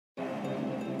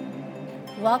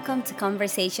Welcome to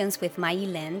Conversations with Mai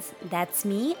Lens. That's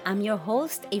me. I'm your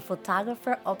host, a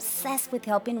photographer obsessed with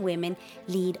helping women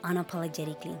lead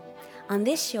unapologetically. On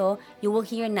this show, you will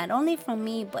hear not only from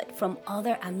me, but from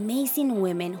other amazing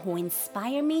women who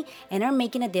inspire me and are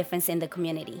making a difference in the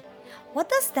community. What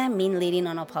does that mean, leading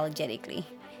unapologetically?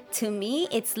 To me,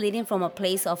 it's leading from a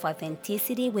place of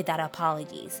authenticity without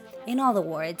apologies. In other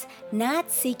words, not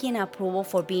seeking approval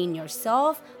for being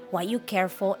yourself, what you care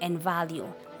for and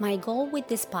value. My goal with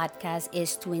this podcast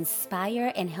is to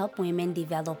inspire and help women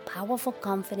develop powerful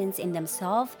confidence in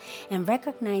themselves and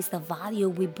recognize the value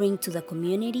we bring to the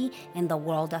community and the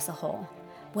world as a whole.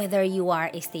 Whether you are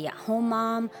a stay-at-home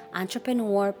mom,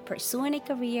 entrepreneur, pursuing a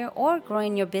career, or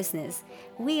growing your business,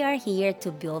 we are here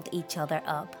to build each other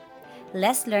up.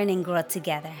 Let's learn and grow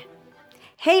together.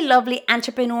 Hey, lovely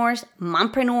entrepreneurs,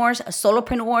 mompreneurs,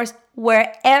 solopreneurs,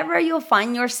 wherever you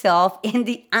find yourself in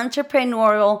the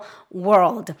entrepreneurial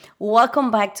world. Welcome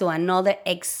back to another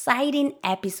exciting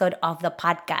episode of the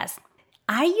podcast.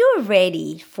 Are you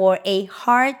ready for a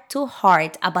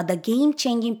heart-to-heart about the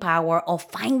game-changing power of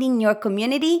finding your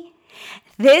community?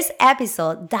 This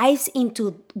episode dives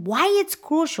into why it's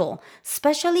crucial,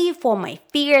 especially for my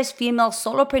fierce female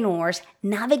solopreneurs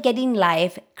navigating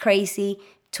life crazy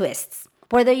twists.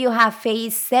 Whether you have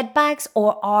faced setbacks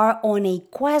or are on a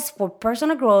quest for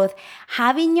personal growth,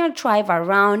 having your tribe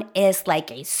around is like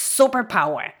a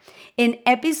superpower. In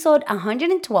episode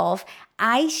 112,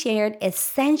 I shared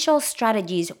essential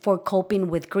strategies for coping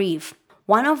with grief.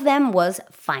 One of them was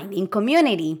finding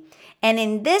community. And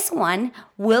in this one,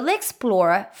 we'll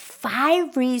explore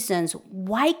 5 reasons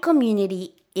why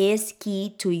community is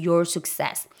key to your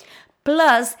success.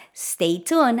 Plus, stay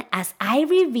tuned as I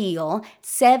reveal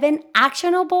 7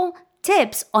 actionable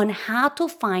tips on how to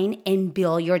find and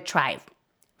build your tribe.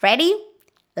 Ready?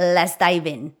 Let's dive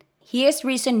in. Here's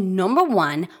reason number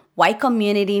 1 why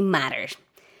community matters.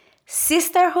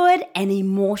 Sisterhood and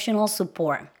emotional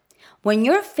support. When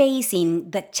you're facing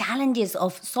the challenges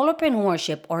of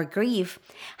solopreneurship or grief,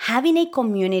 having a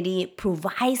community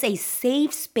provides a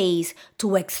safe space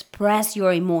to express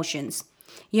your emotions.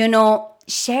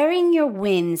 Sharing your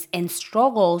wins and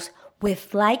struggles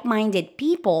with like-minded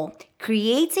people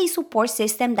creates a support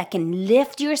system that can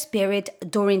lift your spirit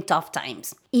during tough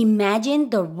times. Imagine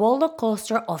the roller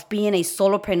coaster of being a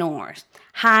solopreneur.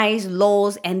 Highs,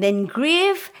 lows, and then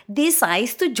grief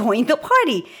decides to join the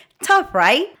party. Tough,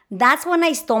 right? That's when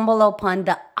I stumble upon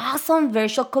the awesome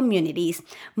virtual communities,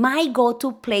 my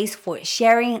go-to place for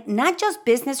sharing not just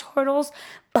business hurdles,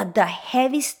 but the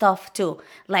heavy stuff too,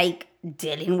 like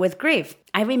dealing with grief.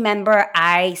 I remember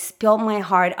I spilled my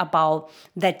heart about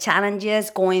the challenges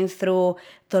going through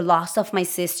the loss of my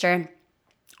sister.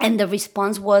 And the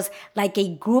response was like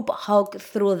a group hug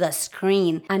through the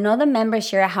screen. Another member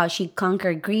shared how she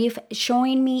conquered grief,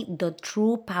 showing me the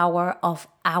true power of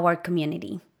our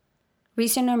community.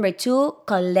 Reason number 2,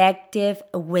 collective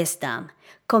wisdom.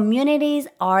 Communities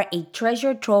are a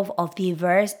treasure trove of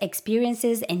diverse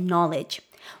experiences and knowledge.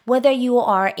 Whether you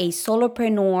are a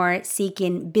solopreneur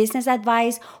seeking business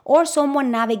advice or someone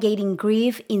navigating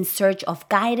grief in search of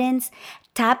guidance,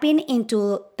 tapping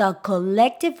into the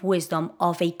collective wisdom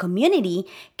of a community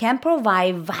can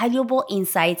provide valuable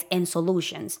insights and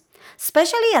solutions.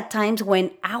 Especially at times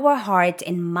when our hearts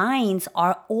and minds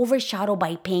are overshadowed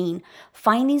by pain,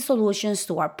 finding solutions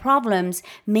to our problems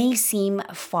may seem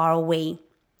far away.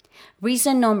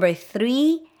 Reason number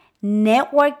 3,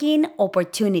 networking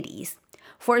opportunities.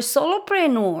 For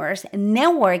solopreneurs,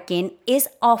 networking is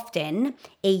often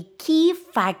a key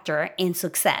factor in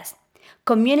success.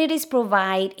 Communities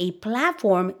provide a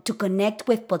platform to connect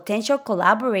with potential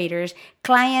collaborators,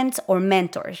 clients, or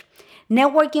mentors.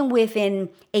 Networking within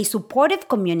a supportive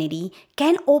community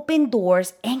can open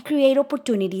doors and create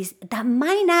opportunities that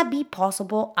might not be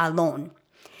possible alone.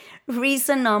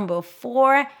 Reason number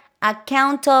 4,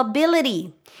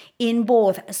 accountability. In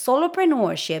both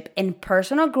solopreneurship and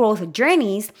personal growth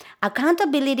journeys,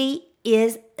 accountability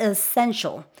is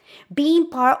essential. Being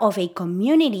part of a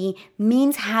community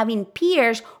means having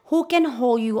peers who can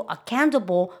hold you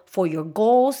accountable for your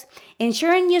goals,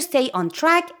 ensuring you stay on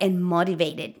track and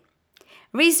motivated.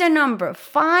 Reason number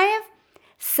 5,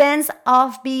 sense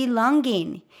of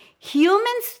belonging.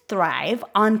 Humans thrive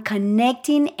on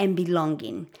connecting and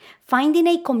belonging. Finding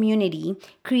a community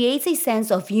creates a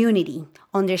sense of unity,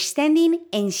 understanding,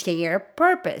 and shared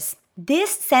purpose.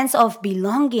 This sense of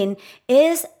belonging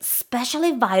is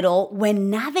especially vital when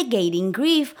navigating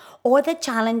grief or the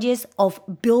challenges of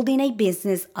building a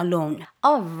business alone.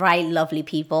 All right, lovely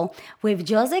people, we've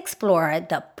just explored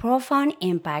the profound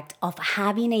impact of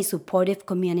having a supportive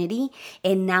community,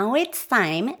 and now it's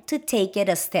time to take it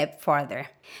a step further.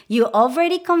 You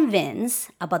already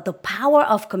convinced about the power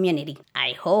of community,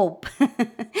 I hope.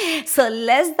 So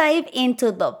let's dive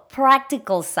into the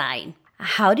practical side.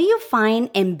 How do you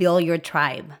find and build your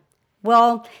tribe?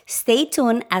 Well, stay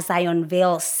tuned as I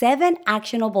unveil 7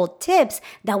 actionable tips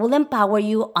that will empower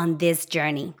you on this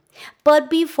journey. But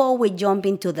before we jump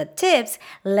into the tips,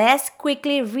 let's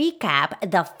quickly recap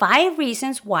the 5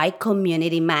 reasons why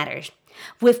community matters.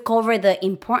 We've covered the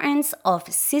importance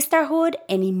of sisterhood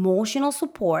and emotional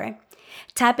support,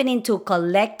 tapping into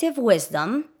collective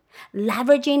wisdom,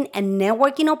 leveraging and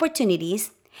networking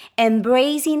opportunities,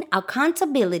 embracing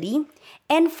accountability,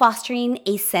 and fostering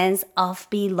a sense of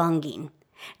belonging.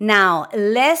 Now,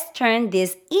 let's turn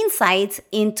these insights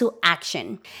into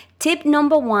action. Tip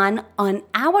number 1 on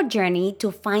our journey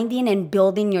to finding and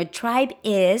building your tribe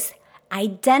is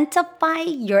identify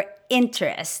your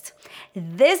interest.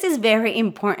 This is very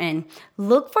important.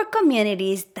 Look for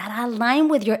communities that align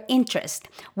with your interest,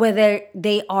 whether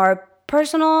they are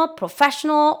personal,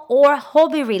 professional, or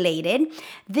hobby related.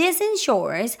 This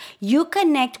ensures you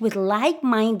connect with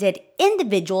like-minded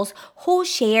individuals who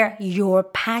share your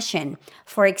passion.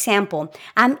 For example,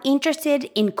 I'm interested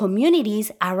in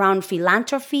communities around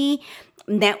philanthropy,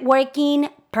 networking,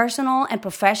 personal and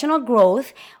professional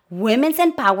growth, women's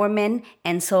empowerment,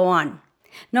 and so on.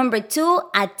 Number 2,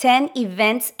 attend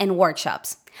events and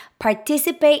workshops.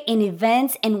 Participate in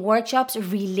events and workshops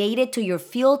related to your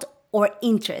field or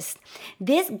interest.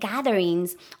 These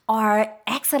gatherings are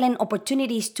excellent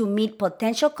opportunities to meet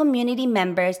potential community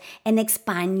members and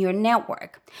expand your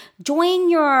network. Join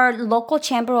your local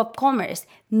chamber of commerce.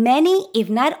 Many, if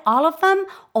not all of them,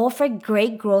 offer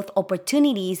great growth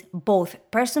opportunities both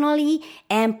personally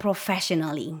and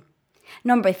professionally.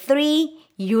 Number 3,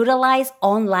 utilize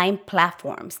online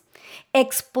platforms.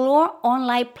 Explore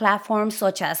online platforms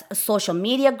such as social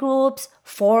media groups,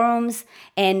 forums,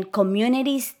 and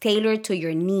communities tailored to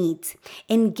your needs.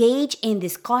 Engage in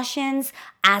discussions,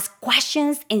 ask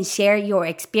questions, and share your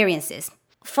experiences.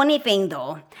 Funny thing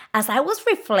though, as I was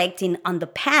reflecting on the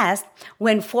past,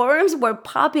 when forums were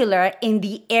popular in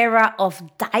the era of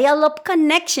dial-up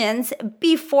connections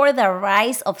before the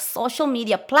rise of social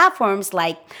media platforms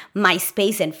like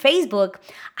MySpace and Facebook,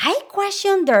 I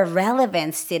questioned their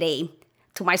relevance today.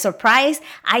 To my surprise,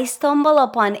 I stumbled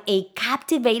upon a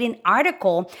captivating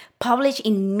article published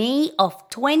in May of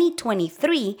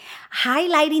 2023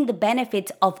 highlighting the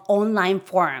benefits of online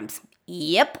forums.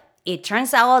 Yep. It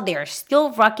turns out they're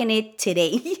still rocking it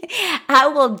today. I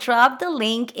will drop the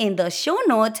link in the show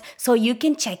notes so you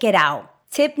can check it out.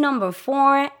 Tip number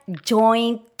 4,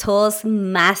 join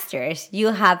Toastmasters. You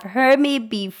have heard me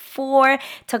before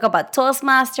talk about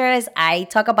Toastmasters. I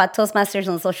talk about Toastmasters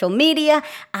on social media.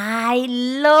 I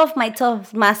love my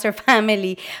Toastmaster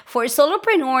family. For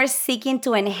solopreneurs seeking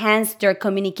to enhance their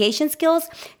communication skills,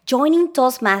 joining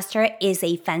Toastmaster is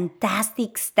a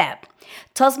fantastic step.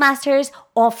 Toastmasters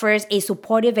offers a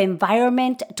supportive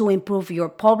environment to improve your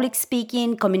public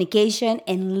speaking, communication,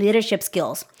 and leadership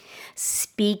skills.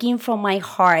 Speaking from my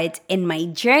heart in my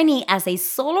journey as a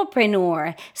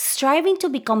solopreneur, striving to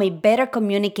become a better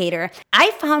communicator,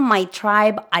 I found my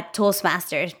tribe at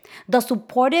Toastmasters. The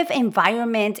supportive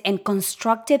environment and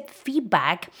constructive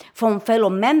feedback from fellow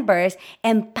members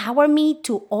empower me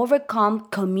to overcome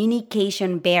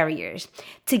communication barriers.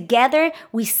 Together,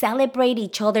 we celebrate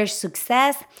each other's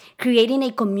success, creating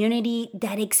a community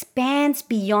that expands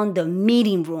beyond the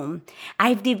meeting room.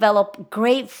 I've developed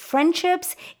great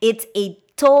friendships. It's a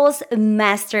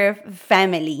Toastmaster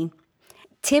family.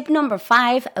 Tip number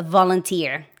 5,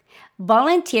 volunteer.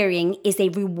 Volunteering is a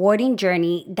rewarding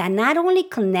journey that not only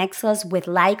connects us with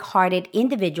like-hearted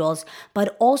individuals,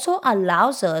 but also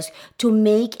allows us to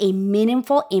make a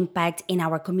meaningful impact in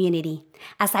our community.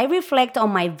 As I reflect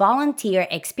on my volunteer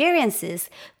experiences,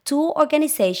 2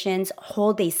 organizations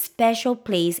hold a special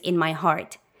place in my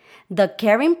heart. The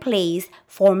Caring Place,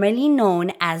 formerly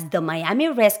known as the Miami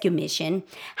Rescue Mission,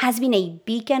 has been a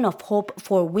beacon of hope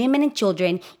for women and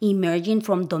children emerging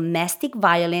from domestic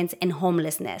violence and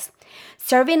homelessness.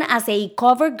 Serving as a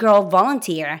cover girl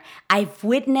volunteer, I've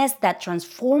witnessed that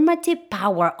transformative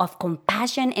power of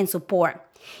compassion and support.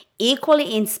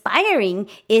 equally inspiring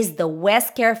is the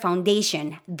West Care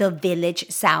Foundation, the Village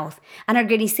South, an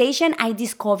organization I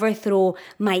discovered through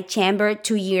my chamber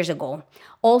 2 years ago,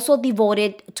 also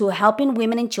devoted to helping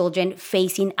women and children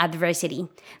facing adversity.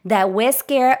 The West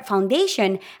Care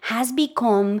Foundation has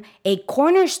become a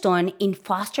cornerstone in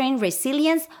fostering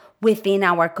resilience within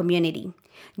our community.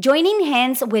 Joining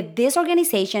hands with these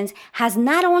organizations has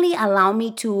not only allowed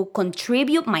me to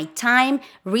contribute my time,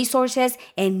 resources,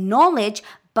 and knowledge,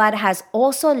 but has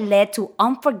also led to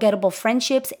unforgettable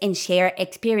friendships and shared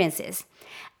experiences.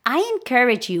 I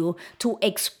encourage you to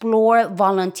explore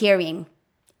volunteering.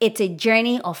 It's a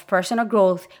journey of personal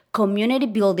growth, community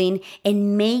building,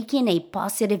 and making a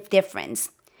positive difference.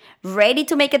 Ready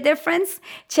to make a difference?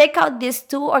 Check out these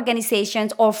two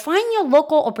organizations or find your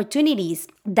local opportunities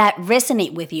that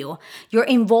resonate with you. Your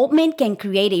involvement can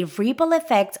create a ripple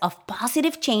effect of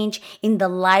positive change in the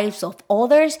lives of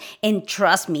others, and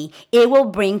trust me, it will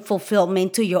bring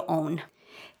fulfillment to your own.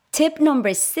 Tip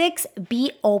number 6,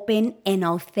 be open and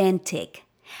authentic.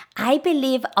 I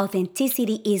believe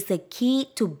authenticity is the key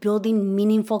to building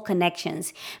meaningful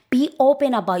connections. Be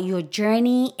open about your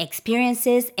journey,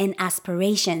 experiences, and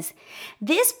aspirations.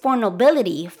 This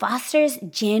vulnerability fosters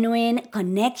genuine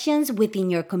connections within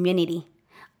your community.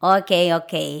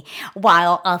 Okay.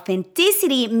 While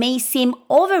authenticity may seem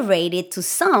overrated to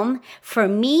some, for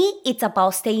me, it's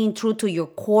about staying true to your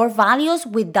core values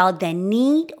without the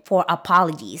need for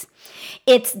apologies.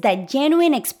 It's the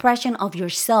genuine expression of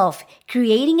yourself,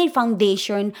 creating a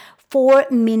foundation for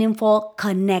meaningful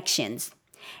connections.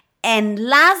 And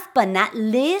last but not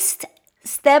least,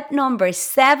 step number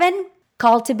 7,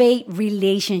 cultivate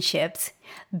relationships.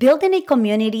 Building a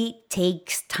community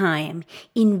takes time.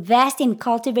 Invest in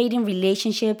cultivating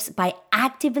relationships by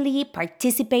actively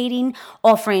participating,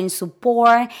 offering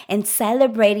support, and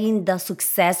celebrating the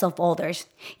success of others.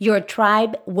 Your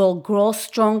tribe will grow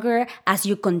stronger as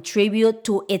you contribute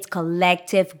to its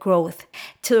collective growth.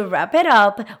 To wrap it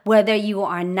up, whether you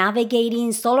are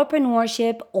navigating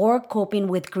solopreneurship or coping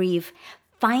with grief,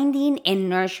 finding and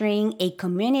nurturing a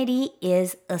community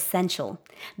is essential.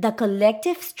 The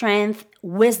collective strength,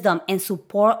 wisdom, and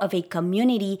support of a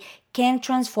community can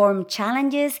transform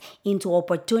challenges into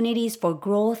opportunities for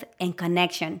growth and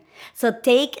connection. So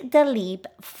take the leap,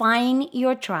 find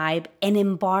your tribe, and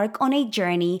embark on a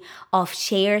journey of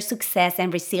shared success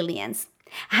and resilience.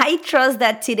 I trust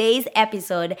that today's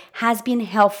episode has been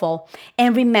helpful,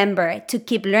 and remember to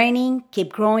keep learning,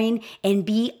 keep growing, and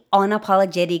be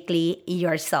unapologetically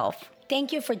yourself.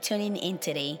 Thank you for tuning in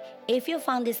today. If you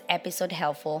found this episode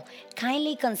helpful,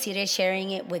 kindly consider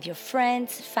sharing it with your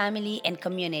friends, family, and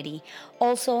community.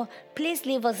 Also, please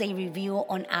leave us a review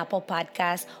on Apple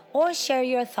Podcasts or share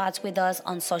your thoughts with us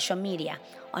on social media,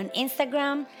 on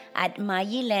Instagram at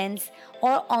 @MayiLens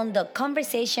or on the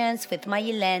Conversations with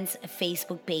Mayi Lens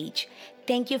Facebook page.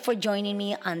 Thank you for joining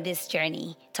me on this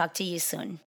journey. Talk to you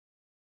soon.